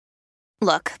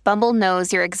Look, Bumble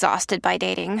knows you're exhausted by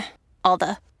dating. All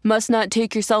the, must not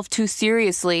take yourself too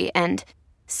seriously, and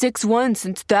 6'1"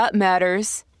 since that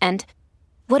matters. And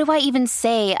what do I even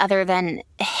say other than,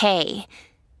 hey?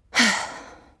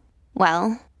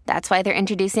 Well, that's why they're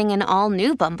introducing an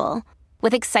all-new Bumble,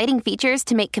 with exciting features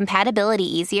to make compatibility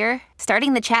easier,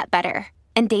 starting the chat better,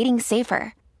 and dating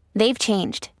safer. They've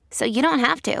changed, so you don't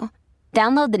have to.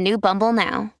 Download the new Bumble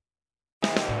now.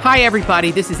 Hi,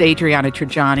 everybody. This is Adriana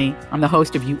Trajani. I'm the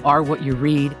host of You Are What You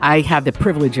Read. I have the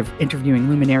privilege of interviewing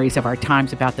luminaries of our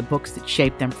times about the books that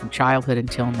shaped them from childhood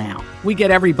until now. We get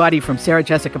everybody from Sarah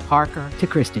Jessica Parker to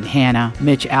Kristen Hanna,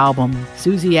 Mitch Albom,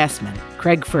 Susie Essman,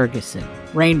 Craig Ferguson,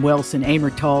 Rainn Wilson,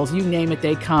 Amor Tolls, you name it,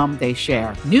 they come, they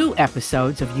share. New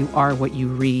episodes of You Are What You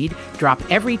Read drop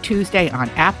every Tuesday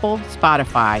on Apple,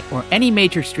 Spotify, or any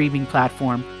major streaming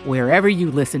platform wherever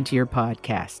you listen to your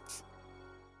podcasts.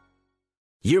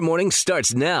 Your morning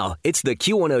starts now. It's the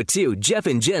Q102 Jeff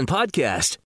and Jen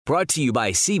podcast, brought to you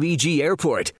by CBG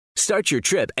Airport. Start your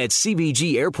trip at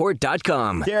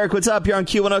CBGAirport.com. Derek, what's up? You're on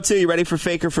Q102. You ready for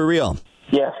Fake or For Real?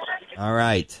 Yes. All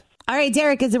right. All right,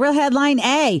 Derek, is the real headline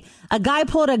A, a guy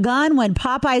pulled a gun when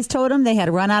Popeyes told him they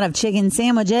had run out of chicken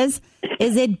sandwiches?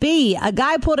 Is it B, a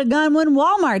guy pulled a gun when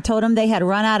Walmart told him they had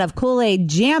run out of Kool-Aid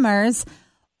jammers?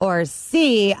 Or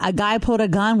C, a guy pulled a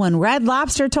gun when Red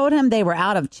Lobster told him they were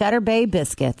out of Cheddar Bay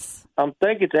biscuits? I'm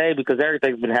thinking it's A because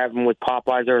everything's been happening with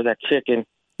Popeyes or that chicken.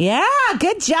 Yeah,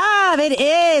 good job. It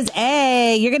is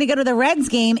A. You're going to go to the Reds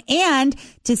game and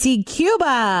to see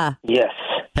Cuba. Yes.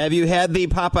 Have you had the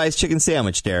Popeyes chicken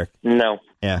sandwich, Derek? No.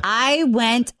 Yeah. I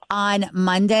went on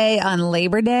Monday on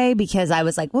Labor Day because I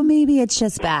was like, well, maybe it's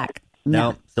just back.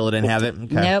 No, still didn't have it?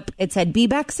 Okay. Nope. It said be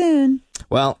back soon.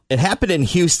 Well, it happened in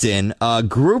Houston. A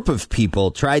group of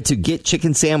people tried to get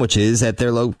chicken sandwiches at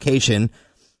their location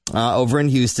over in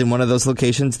Houston. One of those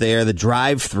locations there, the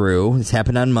drive-thru. This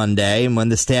happened on Monday. And when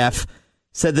the staff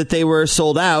said that they were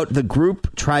sold out, the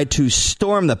group tried to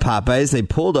storm the Popeyes. They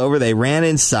pulled over. They ran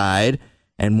inside.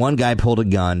 And one guy pulled a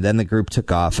gun. Then the group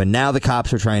took off. And now the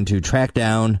cops are trying to track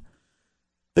down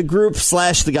the group /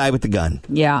 the guy with the gun.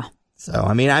 Yeah. So,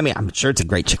 I mean, I'm sure it's a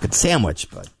great chicken sandwich,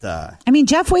 but... I mean,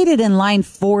 Jeff waited in line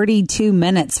 42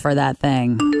 minutes for that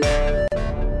thing.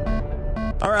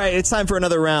 All right, it's time for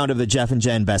another round of the Jeff and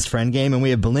Jen Best Friend Game, and we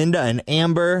have Belinda and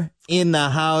Amber in the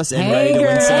house and ready to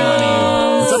win some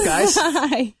money. What's up, guys?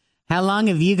 Hi. How long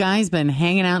have you guys been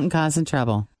hanging out and causing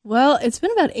trouble? Well, it's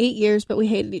been about 8 years, but we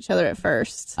hated each other at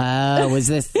first. Was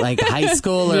this like high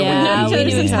school? Or Yeah, when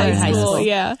it was high school.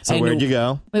 Yeah. So where'd you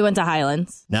go? We went to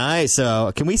Highlands. Nice.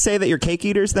 So can we say that you're cake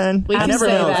eaters then? We I can never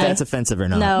say know if that. that's offensive or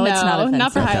not. No, it's not offensive.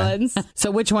 not for Okay. Highlands.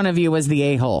 So which one of you was the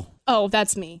a-hole? Oh,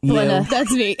 that's me. You? Belinda.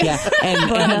 That's me. Yeah.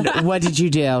 And what did you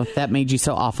do that made you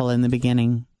so awful in the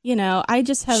beginning? You know, I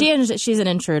just have... She's an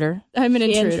intruder. I'm an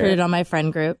She intruder. intruded on my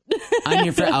friend group. On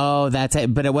your oh, that's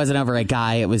it. But it wasn't over a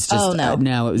guy. It was just Oh, no.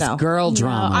 it was No. girl No,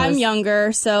 drama. I'm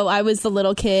younger, so I was the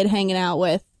little kid hanging out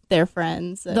with their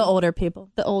friends. The older people.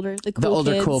 The the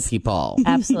older kids. cool people.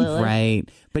 Absolutely. Right.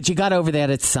 But you got over that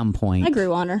at some point. I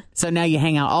grew on her. So now you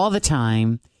hang out all the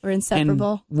time. We're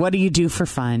inseparable. And what do you do for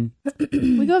fun?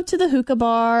 We go up to the hookah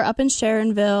bar up in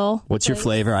Sharonville. What's your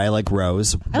flavor? I like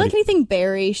rose. I like anything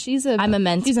berry. I'm a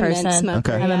mint she's person. A mint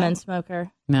smoker. Okay. I'm a yeah. mint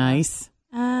smoker. Nice.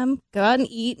 Go out and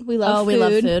eat. We love We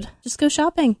love food. Just go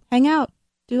shopping, hang out,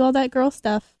 do all that girl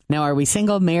stuff. Now, are we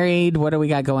single, married? What do we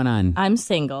got going on? I'm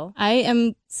single. I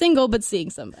am single, but seeing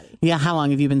somebody. Yeah, how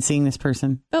long have you been seeing this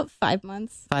person? About 5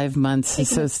 months. 5 months. Taking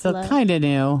So it still slow. kind of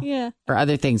new. Yeah. For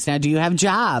other things. Now, do you have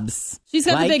jobs? She's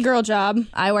got Like- the big girl job.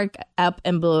 I work up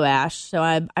in Blue Ash, so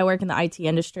I work in the IT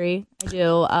industry. I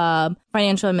do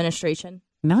financial administration.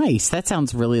 Nice. That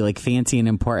sounds really like fancy and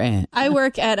important. I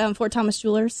work at Fort Thomas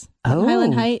Jewelers in Oh,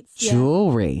 Highland Heights. Yeah.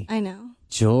 Jewelry. I know.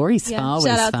 Jewelry's Yeah. always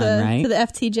Shout out fun, right? to the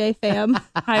FTJ fam.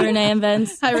 Hi, Renee and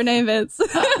Vince. Hi, Renee and Vince.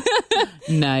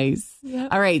 Nice.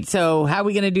 Yep. All right. So how are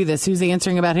we going to do this? Who's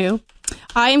answering about who?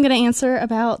 I am going to answer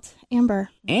about Amber.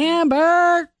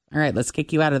 Amber. All right. Let's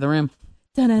kick you out of the room.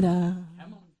 Da-da-da.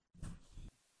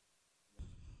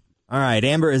 All right,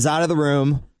 Amber is out of the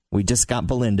room. We just got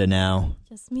Belinda now.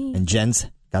 Just me. And Jen's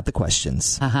got the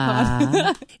questions.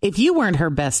 Uh-huh. If you weren't her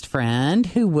best friend,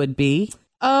 who would be?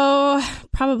 Oh,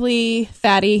 probably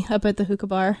Fatty up at the hookah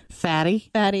bar.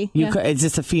 Fatty? Fatty. You yeah. Is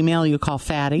this a female you call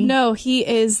Fatty? No, he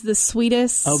is the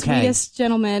sweetest, Okay. sweetest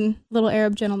gentleman, little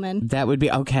Arab gentleman. That would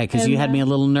be okay, because And, you had me a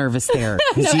little nervous there.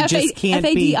 Because you just can't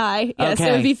be. F-A-D-I. Yes, okay.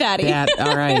 it would be Fatty.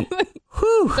 All right.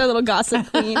 Whew. The little gossip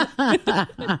queen.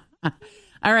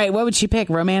 All right. What would she pick?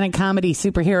 Romantic comedy,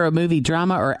 superhero movie,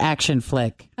 drama, or action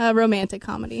flick? Romantic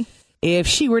comedy. If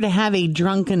she were to have a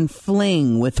drunken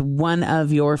fling with one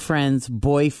of your friend's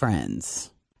boyfriends,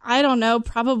 I don't know.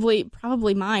 Probably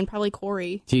mine. Probably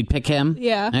Corey. so you'd pick him?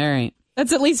 Yeah. All right.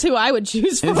 That's at least who I would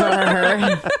choose for. For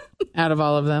her, out of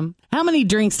all of them. How many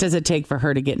drinks does it take for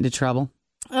her to get into trouble?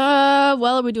 Well,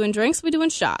 are we doing drinks? Are we doing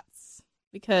shots?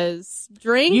 Because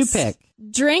drinks. You pick.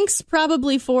 Drinks,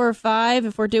 probably 4 or 5.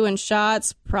 If we're doing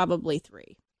shots, probably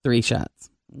 3. 3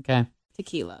 shots. Okay.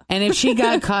 Tequila. And if she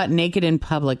got caught naked in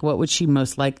public, what would she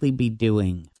most likely be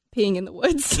doing? Peeing in the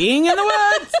woods. Peeing in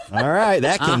the woods. All right,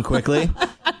 that came quickly.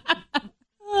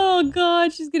 Oh,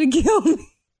 God, she's going to kill me.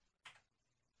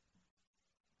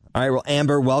 All right, well,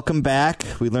 Amber, welcome back.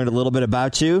 We learned a little bit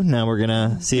about you. Now we're going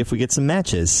to see if we get some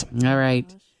matches. All right.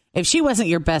 If she wasn't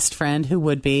your best friend, who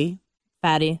would be?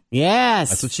 Fatty. Yes.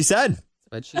 That's what she said.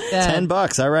 That's what she said.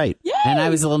 $10. All right. Yay! And I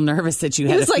was a little nervous that you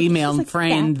had a female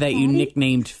friend that you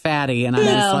nicknamed Fatty, and I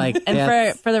was like,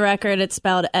 and for the record, it's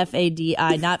spelled Fadi,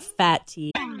 not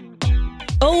Fatty.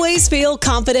 Always feel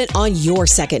confident on your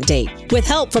second date. With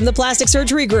help from the Plastic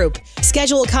Surgery Group.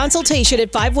 Schedule a consultation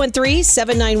at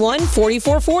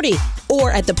 513-791-4440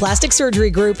 or at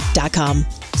theplasticsurgerygroup.com.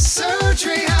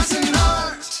 Surgery has an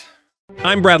art.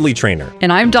 I'm Bradley Trainer.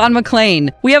 And I'm Don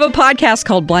McClain. We have a podcast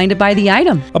called Blinded by the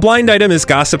Item. A blind item is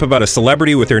gossip about a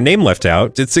celebrity with their name left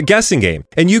out. It's a guessing game,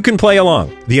 and you can play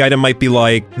along. The item might be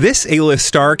like, this A-list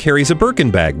star carries a Birkin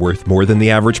bag worth more than the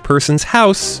average person's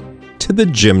house to the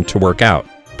gym to work out.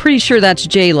 Pretty sure that's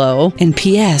J-Lo. And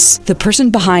P.S. the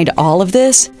person behind all of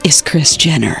this is Kris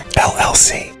Jenner,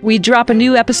 LLC. We drop a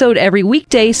new episode every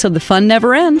weekday so the fun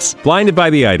never ends. Blinded by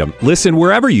the Item. Listen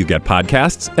wherever you get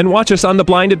podcasts and watch us on the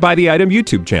Blinded by the Item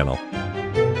YouTube channel.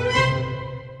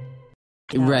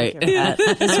 Right.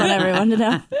 Just want everyone to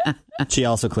know. She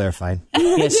also clarified.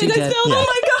 Yes, she did. Oh,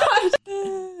 my God.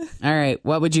 All right.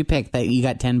 What would you pick that you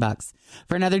got $10?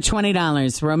 For another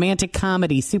 $20, romantic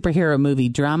comedy, superhero movie,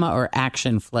 drama, or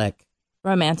action flick?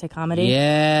 Romantic comedy.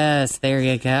 Yes, there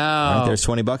you go. All right, there's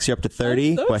 $20. You're up to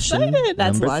 30. So Question excited.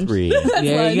 That's number lunch. 3.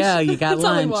 There you go. You got That's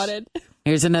all we lunch. wanted.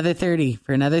 Here's another 30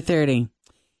 for another 30.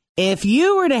 If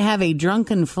you were to have a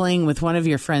drunken fling with one of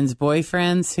your friend's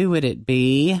boyfriends, who would it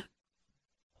be?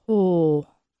 Oh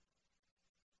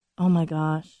my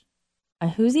gosh.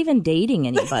 Who's even dating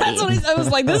anybody? That's what I was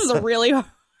like, this is a really hard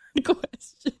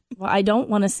question. Well, I don't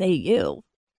want to say you,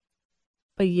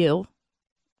 but you.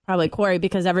 Probably Corey,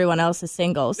 because everyone else is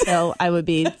single, so I would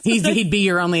be... He'd be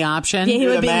your only option? Yeah, he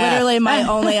would be literally my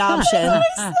only option.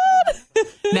 Now,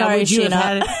 Sorry, would you Sheena. have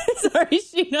had it?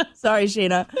 Sorry,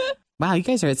 Sheena. Wow, you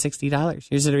guys are at $60.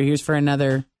 Here's for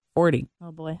another 40.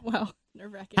 Oh, boy. Wow.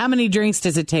 Nerve-wracking. How many drinks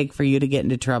does it take for you to get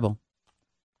into trouble?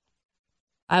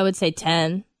 I would say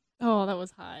 10. Oh, that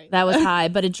was high. That was high.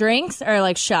 But drinks are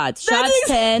like shots. Shots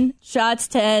 10. Shots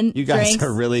 10. You guys drinks,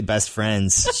 are really best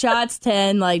friends. shots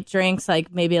 10. Like drinks,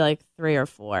 like maybe like 3 or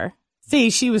 4. See,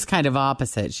 she was kind of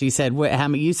opposite. She said, how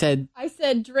many? You said, I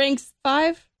said drinks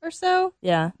 5 or so.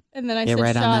 Yeah. And then I Yeah, said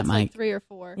right on shots that like mic. 3 or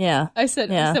 4. Yeah. I said,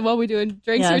 Yeah. what are we doing?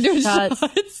 Drinks Yeah, or doing shots.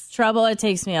 shots? Trouble. It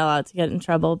takes me a lot to get in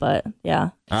trouble, but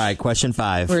yeah. All right, question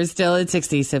 5. we're still at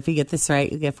 60. So if you get this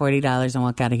right, you get $40 and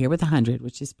walk out of here with 100,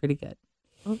 which is pretty good.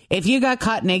 If you got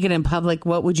caught naked in public,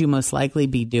 what would you most likely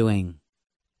be doing?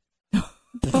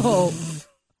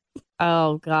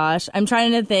 Oh gosh. I'm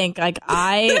trying to think. Like,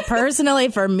 I personally,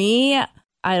 for me,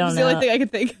 I don't It's know. the only thing I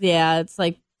could think. Yeah, it's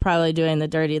like probably doing the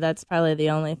dirty. That's probably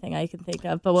the only thing I can think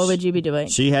of. But what would you be doing?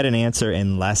 She had an answer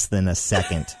in less than a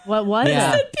second. What was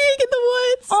Yeah. it? Peeing in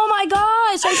the woods. Oh my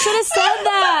gosh, I should have said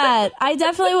that. I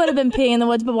definitely would have been peeing in the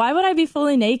woods, but why would I be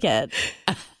fully naked?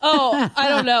 Oh, I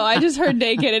don't know. I just heard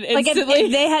naked and Like instantly.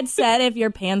 if they had said if your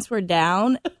pants were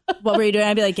down, what were you doing?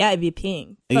 I'd be like, yeah, I'd be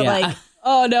peeing. But Yeah. like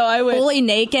oh, no, I would. fully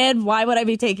naked, why would I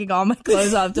be taking all my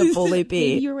clothes off to fully Maybe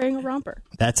pee? you were wearing a romper.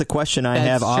 That's a question I That's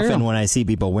have often true. when I see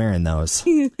people wearing those.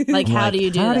 Like, I'm how like, do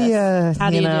you do how this? do you, How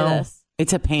do you know? do this?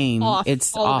 It's a pain. Off,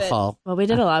 It's all of it. awful. Well, we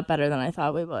did a lot better than I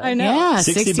thought we would. I know. Yeah,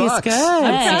 60 60 is bucks. good.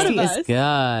 I'm proud 60 of is us. good.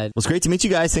 Well, it's great to meet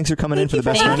you guys. Thanks for coming in for the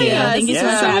best Thank friend you. of the year. Thank you so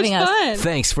much for So having much us. fun.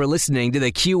 Thanks for listening to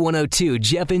the Q102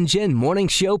 Jeff and Jen Morning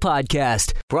Show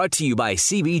podcast, brought to you by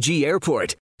CBG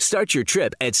Airport. Start your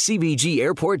trip at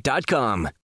CBGAirport.com.